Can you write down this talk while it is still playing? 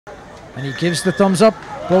And he gives the thumbs up,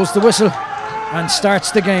 blows the whistle, and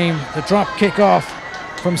starts the game. The drop kick off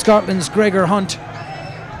from Scotland's Gregor Hunt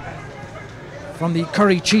from the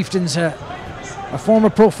Curry Chieftains, a former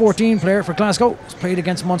Pro 14 player for Glasgow. He's played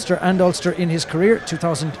against Munster and Ulster in his career,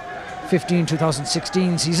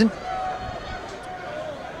 2015-2016 season.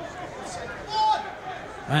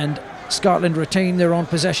 And Scotland retain their own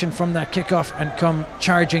possession from that kickoff and come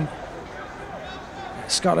charging.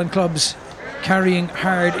 Scotland clubs carrying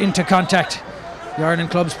hard into contact. The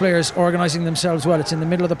Ireland clubs players organising themselves well. It's in the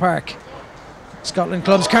middle of the park. Scotland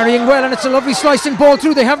clubs carrying well, and it's a lovely slicing ball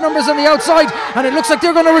through. They have numbers on the outside, and it looks like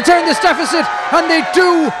they're going to return this deficit, and they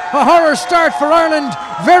do. A horror start for Ireland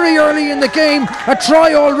very early in the game. A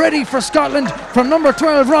try already for Scotland from number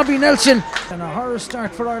 12, Robbie Nelson. And a horror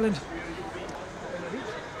start for Ireland.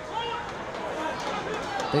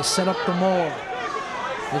 They set up the maul.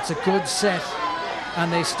 It's a good set,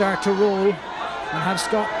 and they start to roll. And have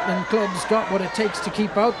Scotland clubs got what it takes to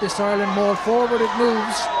keep out this Ireland maul? Forward it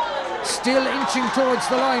moves, still inching towards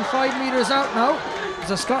the line, 5 metres out now.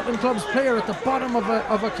 There's a Scotland clubs player at the bottom of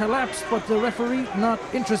a collapse, but the referee not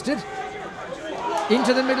interested.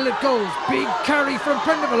 Into the middle it goes, big carry from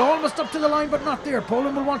Prendeville, almost up to the line but not there.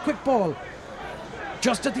 Poland will want quick ball.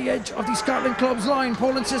 Just at the edge of the Scotland clubs line,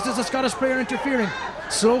 Poland says there's a Scottish player interfering.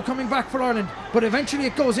 Slow coming back for Ireland, but eventually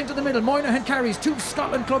it goes into the middle. Moynihan carries, 2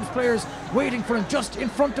 Scotland clubs players waiting for him just in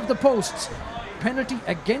front of the posts. Penalty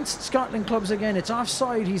against Scotland clubs again. It's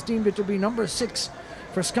offside. He's deemed it to be number 6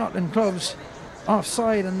 for Scotland clubs.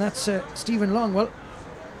 Offside, and that's Stephen Longwell.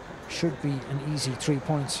 Should be an easy 3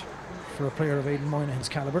 points for a player of Aidan Moynihan's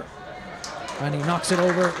calibre. And he knocks it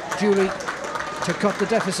over duly to cut the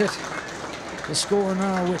deficit. The score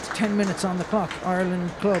now with 10 minutes on the clock.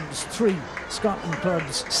 Ireland clubs 3, Scotland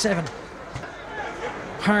clubs 7.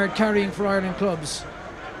 Hard carrying for Ireland clubs.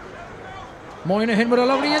 Moynihan with a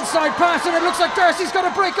lovely inside pass, and it looks like Darcy's got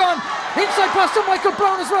a break on. Inside pass to Michael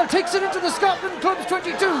Brown as well. Takes it into the Scotland clubs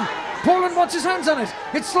 22. Poland wants his hands on it.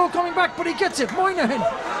 It's slow coming back, but he gets it. Moynihan.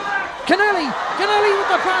 Kennelly with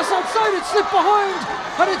the pass outside. It slipped behind,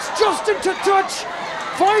 and it's just into touch.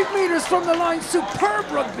 5 metres from the line. Superb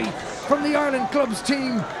rugby from the Ireland clubs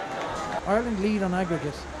team. Ireland lead on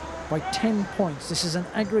aggregate by 10 points. This is an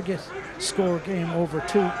aggregate score game over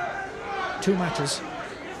two matches.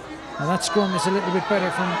 Now that scrum is a little bit better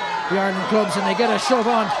from the Ireland clubs, and they get a shove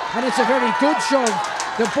on, and it's a very good shove.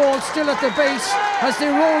 The ball still at the base as they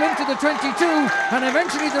roll into the 22, and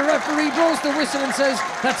eventually the referee blows the whistle and says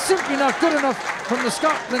that's simply not good enough from the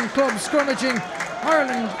Scotland clubs scrummaging.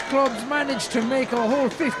 Ireland clubs managed to make a whole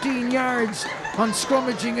 15 yards on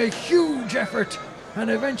scrummaging, a huge effort, and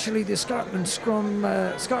eventually the Scotland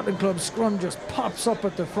clubs scrum just pops up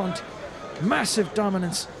at the front. Massive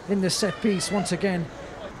dominance in the set piece once again.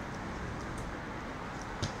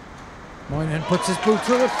 Moynihan puts his boot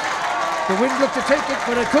through it. The wind looked to take it,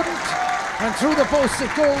 but it couldn't, and through the posts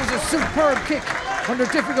it goes. A superb kick under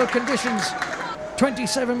difficult conditions.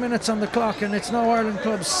 27 minutes on the clock, and it's now Ireland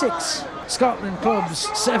clubs 6, Scotland clubs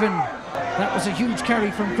 7. That was a huge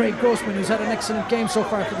carry from Craig Grossman, who's had an excellent game so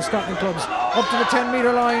far for the Scotland clubs. Up to the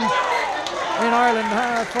 10-metre line in Ireland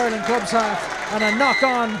half, Ireland clubs half, and a knock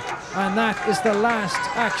on, and that is the last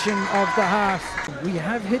action of the half. We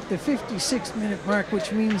have hit the 56-minute mark,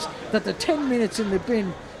 which means that the 10 minutes in the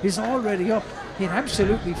bin is already up. It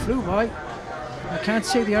absolutely flew by. I can't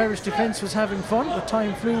say the Irish defence was having fun, but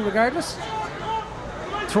time flew regardless.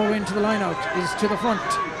 Throw into the line-out is to the front,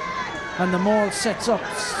 and the maul sets up.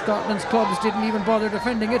 Scotland's clubs didn't even bother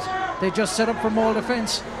defending it. They just set up for maul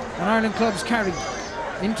defence, and Ireland clubs carry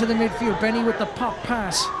into the midfield. Benny with the pop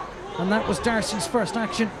pass, and that was Darcy's first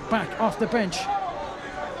action back off the bench.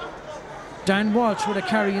 Dan Walsh with a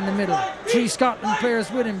carry in the middle. 3 Scotland players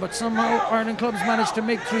with him, but somehow Ireland clubs managed to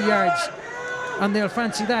make 3 yards, and they'll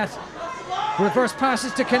fancy that. Reverse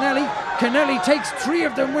passes to Kennelly. Kennelly takes 3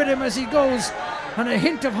 of them with him as he goes, and a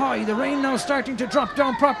hint of high. The rain now starting to drop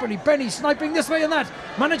down properly. Benny sniping this way and that,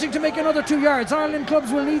 managing to make another 2 yards. Ireland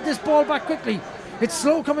clubs will need this ball back quickly. It's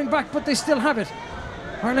slow coming back, but they still have it.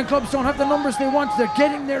 Ireland clubs don't have the numbers they want. They're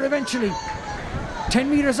getting there eventually. 10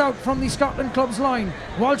 metres out from the Scotland clubs line.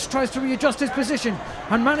 Walsh tries to readjust his position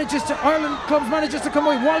and Ireland clubs manages to come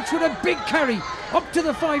away. Walsh with a big carry up to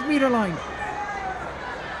the 5-metre line.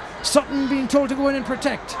 Sutton being told to go in and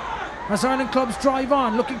protect as Ireland clubs drive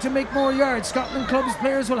on, looking to make more yards. Scotland clubs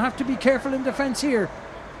players will have to be careful in defence here.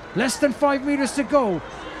 Less than 5 metres to go.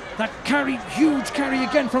 That carry, huge carry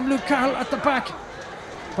again from Luke Carroll at the back.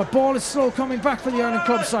 But ball is slow coming back for the Ireland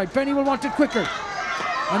club side. Benny will want it quicker.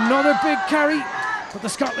 Another big carry, but the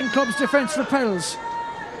Scotland club's defence repels.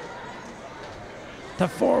 The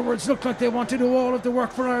forwards look like they want to do all of the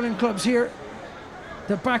work for Ireland clubs here.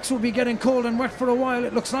 The backs will be getting cold and wet for a while,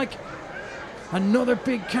 it looks like. Another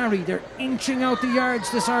big carry. They're inching out the yards,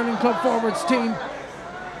 this Ireland club forwards team.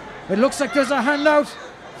 It looks like there's a handout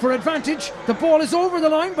for advantage. The ball is over the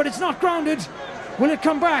line, but it's not grounded. Will it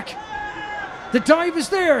come back? The dive is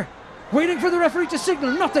there, waiting for the referee to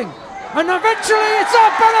signal. Nothing. And eventually it's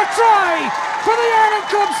up and a try for the Ireland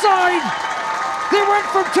club side. They went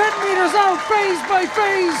from 10 metres out, phase by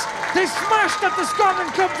phase. They smashed at the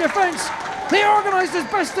Scotland club defence. They organised as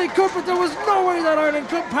best they could, but there was no way that Ireland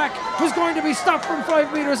club pack was going to be stopped from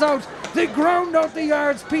 5 metres out. They ground out the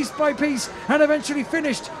yards piece by piece and eventually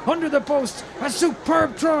finished under the post. A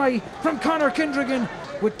superb try from Conor Kindrigan,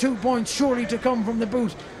 with 2 points surely to come from the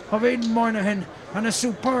boot of Aidan Moynihan. And a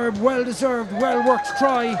superb, well-deserved, well-worked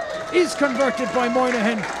try is converted by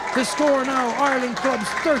Moynihan. The score now, Ireland clubs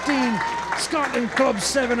 13, Scotland clubs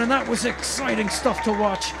 7, and that was exciting stuff to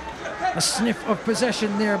watch. A sniff of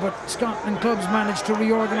possession there, but Scotland clubs managed to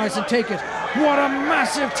reorganise and take it. What a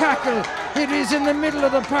massive tackle it is in the middle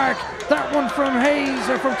of the park. That one from Hayes,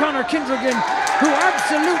 or from Conor Kindrigan, who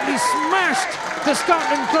absolutely smashed the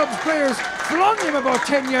Scotland clubs players, flung him about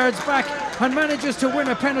 10 yards back and manages to win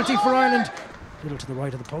a penalty for Ireland. A little to the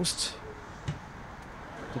right of the post.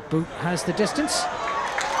 The boot has the distance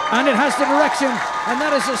and it has the direction, and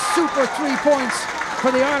that is a super 3 points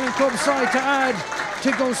for the Ireland club side to add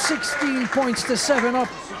to go 16 points to 7 up.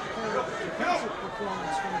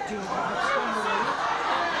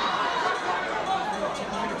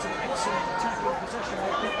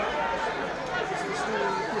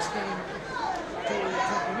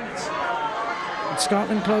 And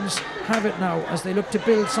Scotland clubs have it now as they look to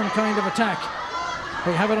build some kind of attack.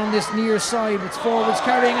 They have it on this near side with forwards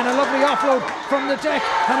carrying, and a lovely offload from the deck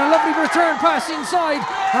and a lovely return pass inside,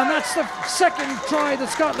 and that's the second try that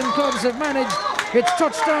Scotland clubs have managed. It's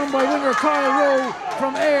touched down by winger Kyle Rowe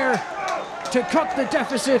from Ayr to cut the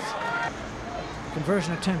deficit.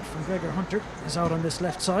 Conversion attempt from Gregor Hunter is out on this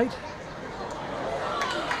left side.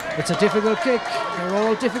 It's a difficult kick. They're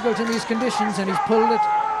all difficult in these conditions, and he's pulled it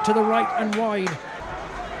to the right and wide.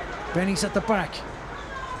 Benny's at the back.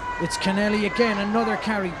 It's Kennelly again, another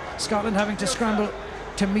carry. Scotland having to scramble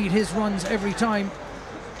to meet his runs every time.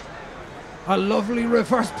 A lovely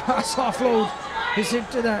reverse pass offload is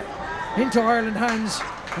into Ireland hands,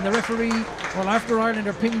 and the referee, well, after Ireland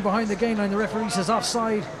are pinned behind the gain line, the referee says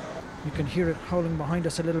offside. You can hear it howling behind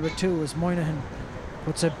us a little bit too as Moynihan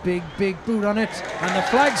puts a big boot on it, and the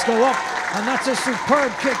flags go up, and that's a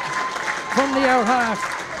superb kick from the out half.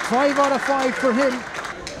 5 out of 5 for him.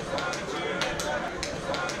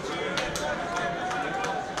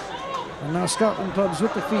 And now Scotland clubs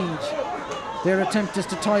with the feed. Their attempt is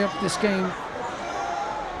to tie up this game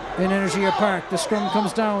in Energia Park. The scrum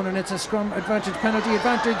comes down, and it's a scrum advantage, penalty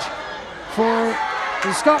advantage for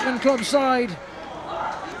the Scotland club side.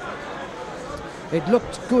 It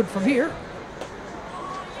looked good from here,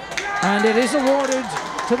 and it is awarded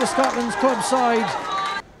to the Scotland club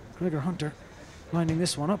side. Gregor Hunter lining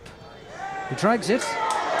this one up. He drags it,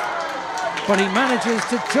 but he manages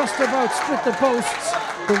to just about split the posts.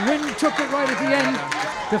 The wind took it right at the end.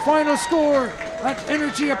 The final score at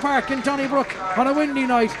Energia Park in Donnybrook on a windy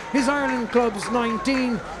night is Ireland clubs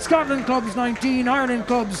 19, Scotland clubs 19, Ireland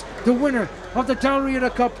clubs the winner of the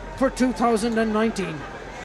Dalriada Cup for 2019.